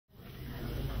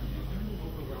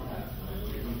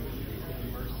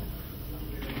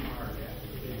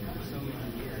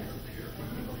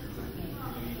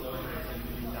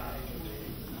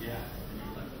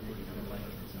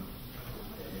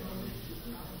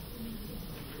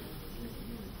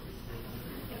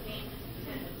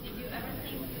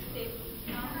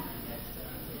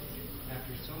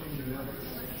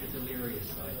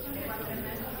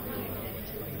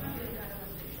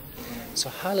So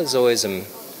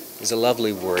hylozoism is a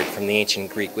lovely word from the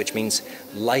ancient Greek, which means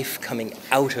life coming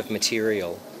out of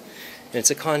material. And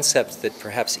it's a concept that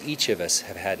perhaps each of us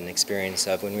have had an experience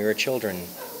of when we were children,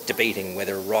 debating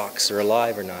whether rocks are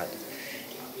alive or not.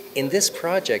 In this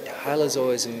project,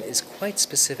 hylozoism is quite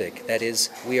specific. That is,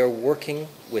 we are working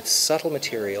with subtle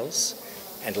materials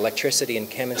and electricity and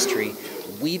chemistry,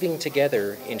 weaving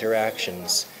together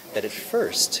interactions that at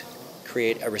first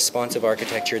create a responsive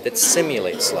architecture that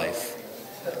simulates life.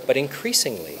 But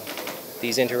increasingly,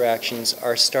 these interactions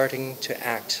are starting to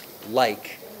act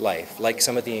like life, like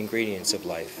some of the ingredients of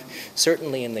life.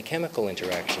 Certainly in the chemical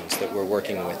interactions that we're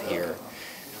working with here,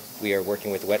 we are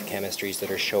working with wet chemistries that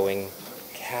are showing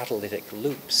catalytic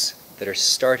loops that are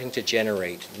starting to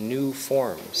generate new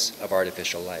forms of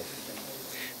artificial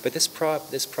life. But this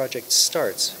project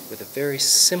starts with a very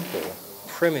simple,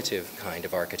 primitive kind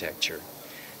of architecture.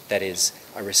 That is,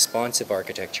 a responsive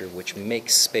architecture which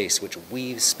makes space, which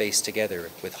weaves space together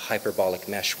with hyperbolic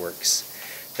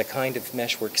meshworks. The kind of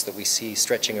meshworks that we see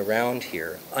stretching around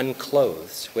here,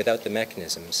 unclothed, without the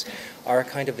mechanisms, are a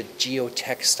kind of a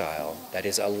geotextile, that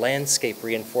is, a landscape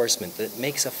reinforcement that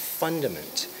makes a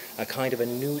fundament, a kind of a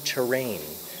new terrain,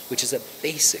 which is a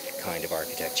basic kind of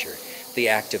architecture, the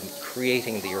act of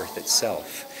creating the earth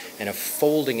itself, and of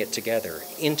folding it together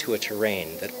into a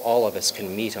terrain that all of us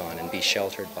can meet on and be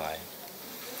sheltered by.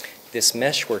 This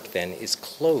meshwork then is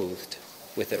clothed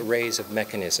with arrays of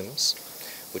mechanisms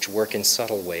which work in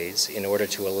subtle ways in order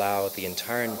to allow the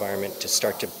entire environment to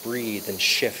start to breathe and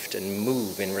shift and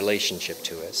move in relationship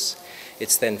to us.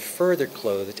 It's then further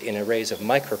clothed in arrays of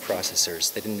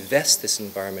microprocessors that invest this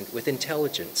environment with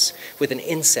intelligence, with an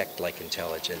insect-like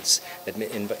intelligence that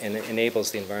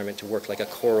enables the environment to work like a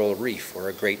coral reef or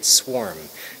a great swarm.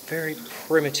 Very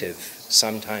primitive,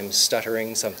 sometimes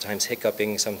stuttering, sometimes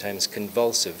hiccuping, sometimes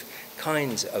convulsive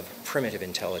kinds of primitive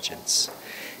intelligence.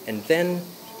 And then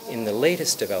in the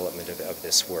latest development of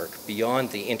this work, beyond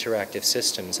the interactive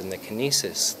systems and the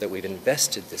kinesis that we've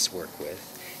invested this work with,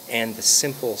 and the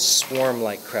simple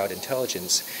swarm-like crowd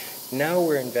intelligence, now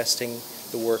we're investing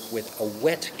the work with a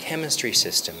wet chemistry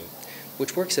system,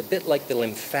 which works a bit like the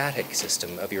lymphatic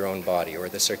system of your own body, or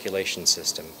the circulation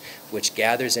system, which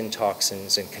gathers in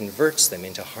toxins and converts them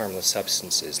into harmless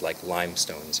substances like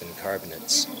limestones and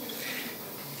carbonates.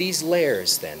 These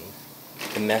layers then,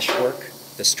 the meshwork,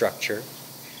 the structure,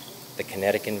 the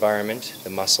kinetic environment, the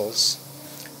muscles,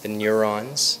 the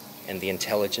neurons, and the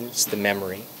intelligence, the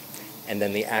memory, and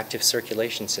then the active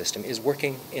circulation system is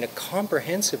working in a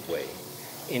comprehensive way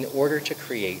in order to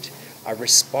create a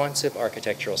responsive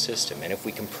architectural system. And if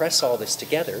we compress all this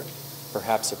together,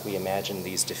 perhaps if we imagine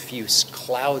these diffuse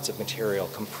clouds of material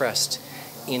compressed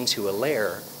into a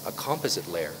layer, a composite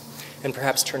layer, and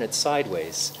perhaps turn it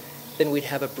sideways, then we'd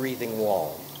have a breathing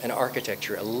wall, an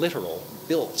architecture, a literal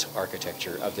built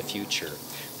architecture of the future,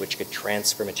 which could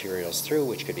transfer materials through,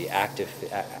 which could be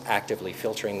actively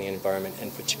filtering the environment,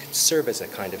 and which could serve as a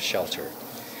kind of shelter.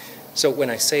 So when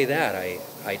I say that,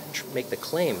 I make the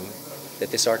claim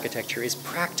that this architecture is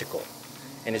practical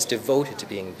and is devoted to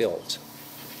being built.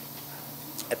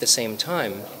 At the same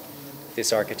time,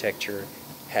 this architecture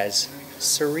has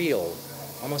surreal,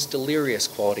 almost delirious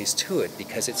qualities to it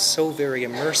because it's so very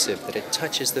immersive that it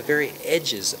touches the very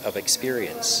edges of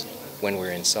experience when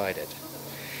we're inside it.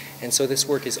 And so this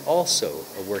work is also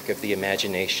a work of the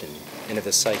imagination and of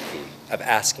the psyche, of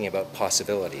asking about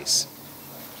possibilities.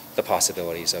 The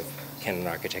possibilities of, can an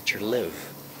architecture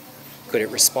live? Could it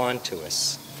respond to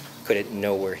us? Could it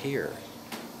know we're here?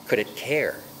 Could it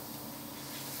care?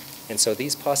 And so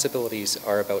these possibilities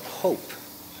are about hope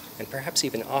and perhaps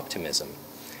even optimism,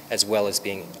 as well as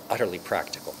being utterly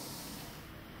practical.